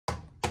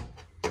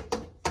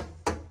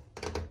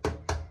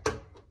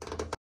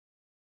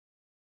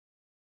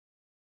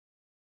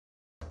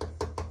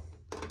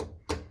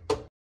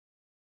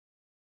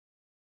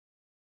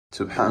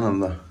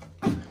Subhanallah.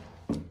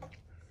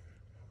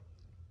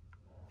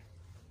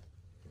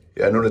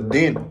 يا نور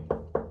الدين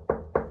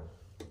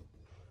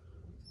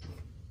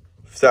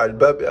افتح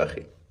الباب يا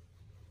أخي.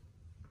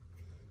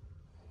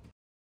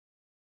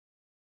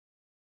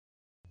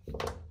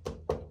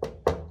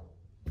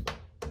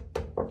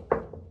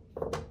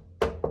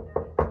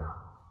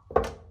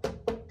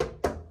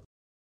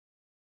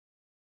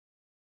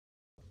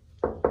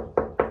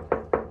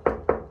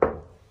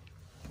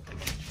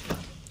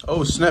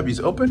 Oh snap, he's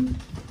open?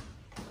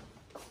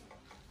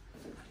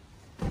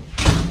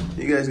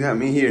 You guys got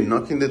me here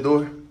knocking the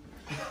door.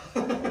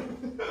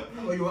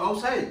 Oh, you were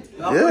outside?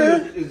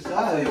 Yeah.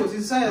 Inside. It was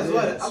inside as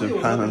well.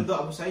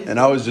 Subhanallah. And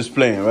I was just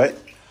playing, right?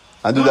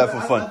 I do that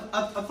for fun.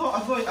 I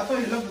thought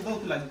you left the door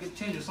to like get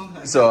changed or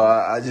something. So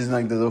I just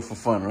knocked the door for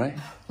fun, right?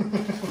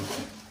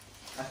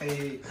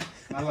 Okay,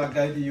 Allah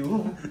guide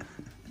you.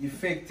 You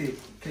faked it.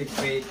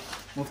 Clickbait.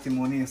 Mufti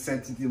money and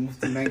sent it to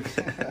Mufti Meg.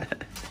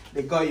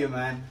 They got you,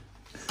 man.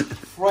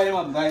 Fry him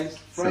up, guys.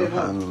 Fry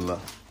him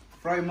up.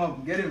 Fry him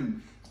up. Get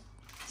him.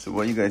 So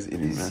what are you guys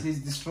eating, man? He's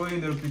destroying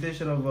the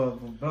reputation of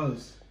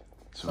brothers.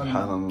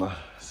 Subhanallah.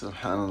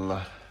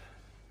 Subhanallah.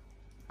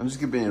 I'm just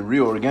keeping it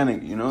real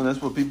organic, you know?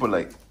 That's what people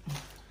like.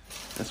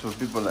 That's what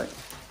people like.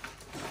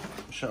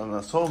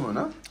 Inshallah. Salman,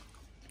 huh?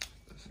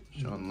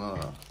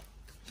 Inshallah.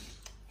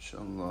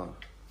 Inshallah.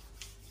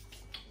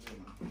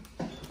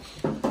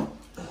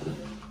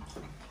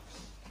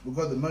 We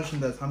got the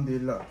merchandise,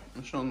 alhamdulillah.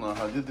 Inshallah.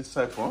 How did this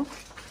type on?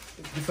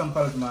 Different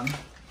colors, man.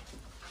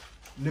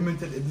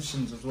 Limited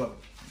editions as well.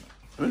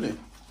 Really?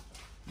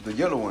 The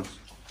yellow ones?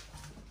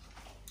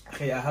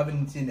 Okay, I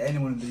haven't seen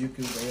anyone in the UK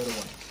with the yellow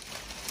one.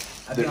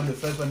 I think I'm the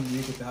first one in the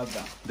UK to have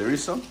that. There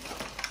is some?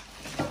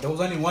 There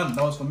was only one,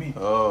 that was for me.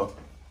 Oh.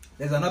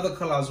 There's another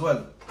color as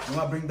well. I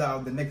might bring that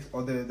out the next, or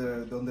on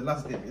the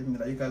last day, even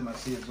that you guys might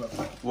see as well.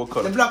 What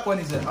color? The black one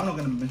is I'm not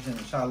going to mention it,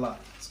 inshallah.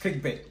 It's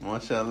clickbait.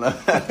 MashaAllah.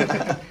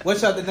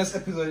 Watch out the next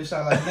episode,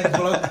 inshallah. The next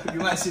vlog,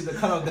 you might see the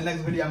color of the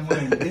next video I'm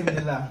wearing.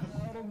 Bismillah.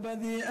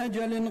 ذي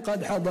أجل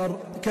قد حضر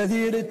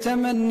كثير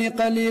التمني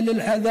قليل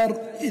الحذر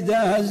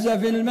إذا هز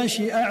في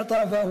المشي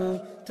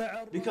أعطافه.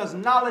 Because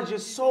knowledge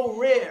is so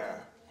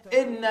rare.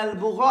 إن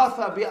البغاث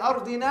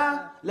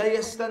بأرضنا لا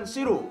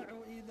يستنصروا.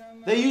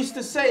 They used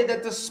to say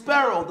that the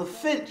sparrow, the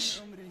finch,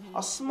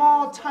 a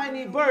small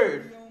tiny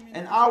bird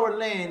in our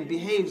land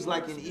behaves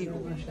like an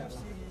eagle.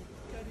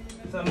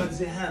 ثم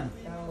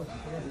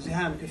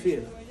زهام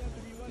كثير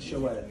في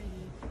الشوارع.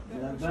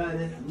 من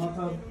البارح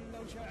مطر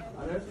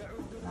عرفت؟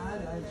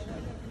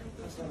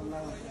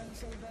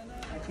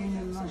 لكن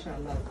ما شاء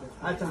الله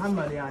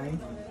اتحمل يعني.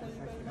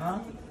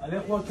 ها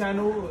الاخوه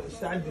كانوا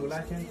استعدوا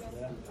لكن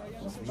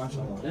ما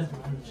شاء الله.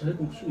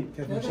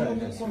 كيف مشاهد؟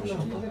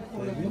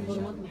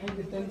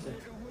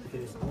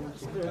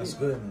 That's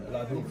good. A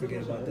lot of people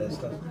forget about that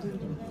stuff.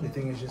 They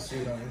think it's just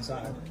sweet on the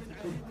inside.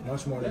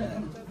 Much more than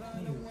that.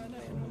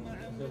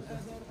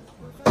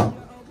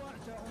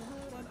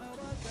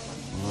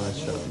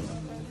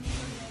 MashaAllah.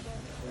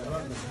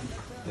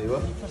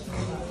 ايوه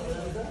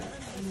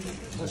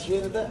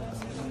تصوير ده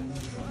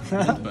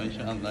ان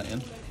شاء الله.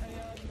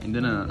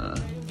 عندنا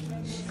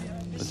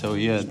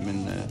بسويات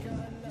من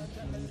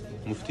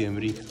مفتي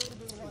امريكا.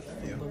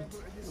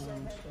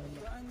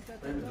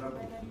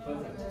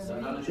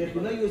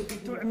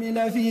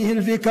 تعمل فيه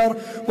الفكر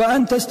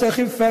وأن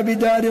تستخف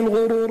بدار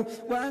الغرور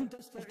وأن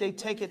If they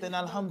take it, then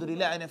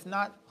alhamdulillah, and if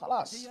not,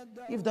 khalas,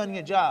 you've done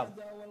your job.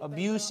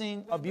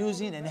 Abusing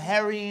and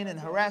harrying and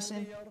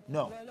harassing,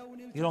 no.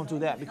 You don't do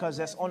that, because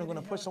that's only going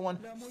to push someone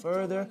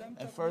further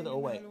and further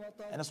away.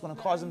 And it's going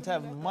to cause them to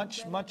have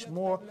much, much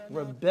more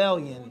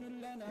rebellion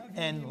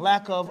and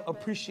lack of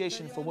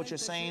appreciation for what you're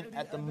saying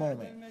at the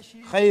moment.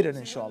 Khairan,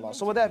 inshallah.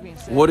 So with that being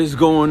said, What is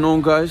going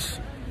on, guys?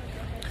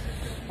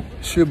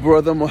 It's your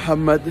brother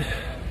Muhammad.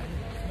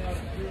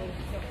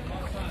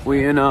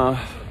 We in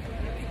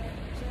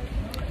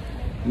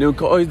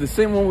Newcastle. Oh, it's the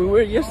same one we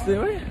were yesterday,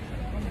 right?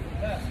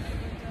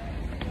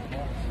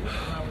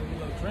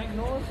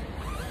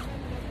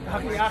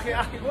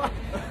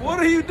 what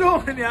are you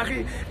doing,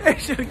 Yaki?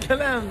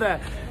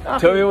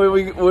 Tell me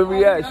where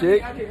we at,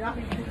 Sheikh.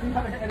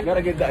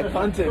 Gotta get that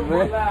content,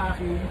 man.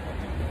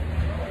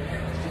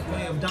 This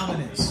way of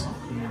dominance.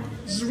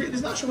 This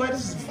is not sure why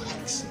this is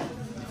facts.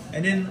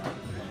 And then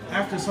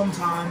after some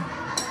time,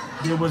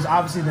 there was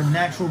obviously the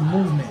natural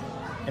movement,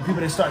 and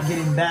people that start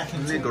getting back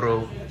into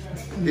Negro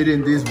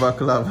eating this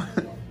baklava.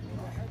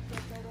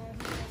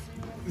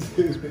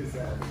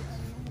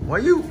 Why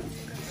you?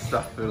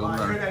 Stop it. You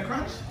heard that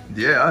crunch?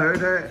 Yeah, I heard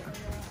that.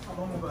 How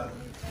long about it?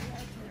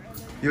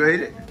 You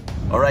ate it?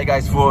 Alright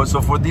guys, for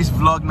this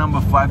vlog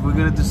number 5, we're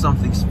gonna do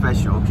something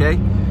special, okay?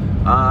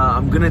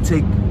 I'm gonna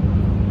take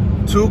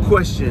 2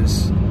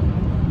 questions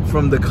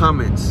from the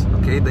comments,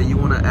 okay, that you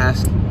wanna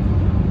ask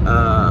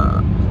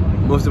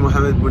Mufti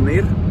Muhammad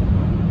Bunir,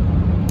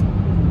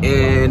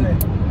 and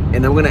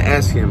I'm gonna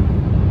ask him.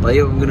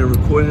 I'm gonna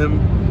record him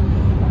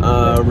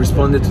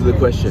responding to the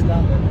question.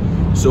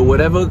 So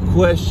whatever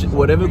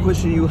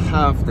question you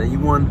have that you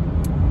want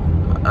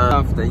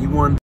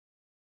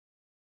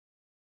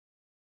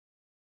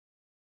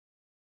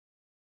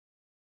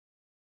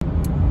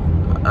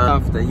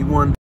that you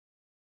want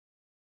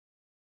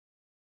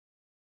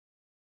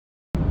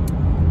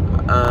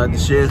the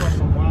Sheikh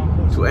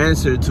to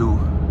answer to,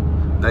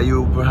 that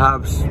you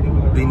perhaps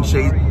been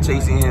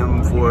chasing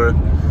him for,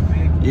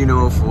 you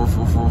know, for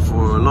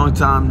a long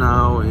time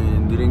now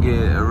and didn't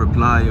get a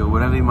reply or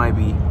whatever it might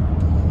be,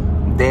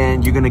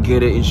 then you're gonna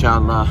get it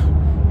inshallah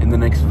in the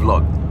next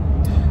vlog.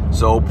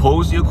 So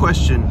post your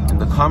question in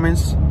the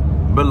comments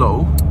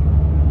below,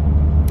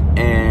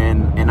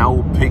 and I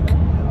will pick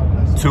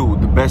two,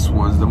 the best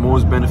ones, the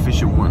most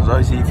beneficial ones.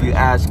 Obviously, if you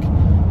ask,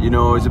 you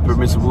know, is it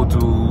permissible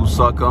to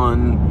suck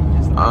on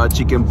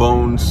chicken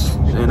bones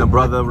and a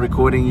brother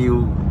recording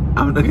you,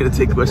 I'm not gonna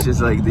take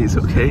questions like this,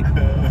 okay?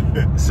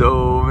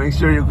 So make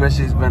sure your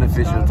question is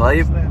beneficial.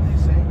 طيب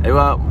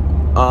ايوه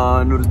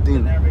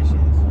Nuruddin,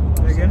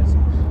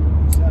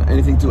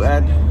 anything to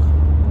add?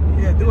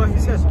 Yeah, do what he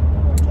says.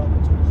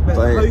 But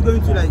how are you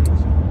going to, like,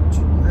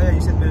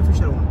 you said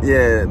beneficial one?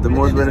 Yeah, the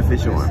most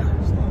beneficial one.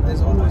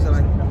 There's always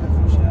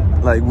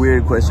like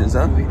weird questions,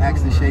 huh? We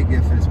asked the Sheikh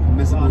if it's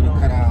permissible to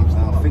cut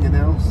our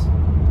fingernails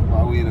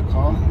while we're in the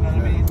car.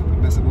 Is it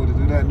permissible to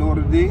do that,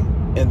 Nuruddin?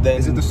 And then,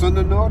 is it the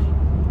sunnah, Nur?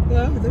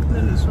 Yeah,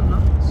 definitely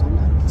sunnah.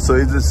 So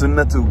is it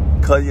sunnah to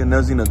cut your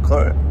nails in a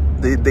car?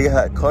 They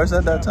had cars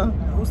at that time?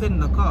 Who said in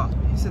the car?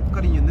 He said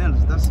cutting your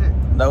nails, that's it.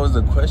 That was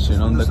the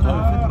question on the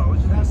car.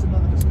 That's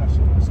another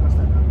discussion. We'll discuss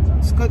that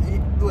another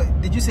time.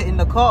 Wait, did you say in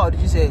the car or did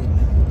you say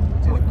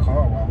In the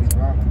car while we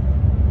driving.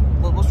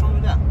 What's wrong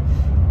with that?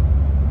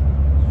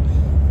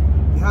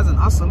 He has an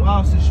asl.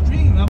 Wow, it's a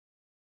stream.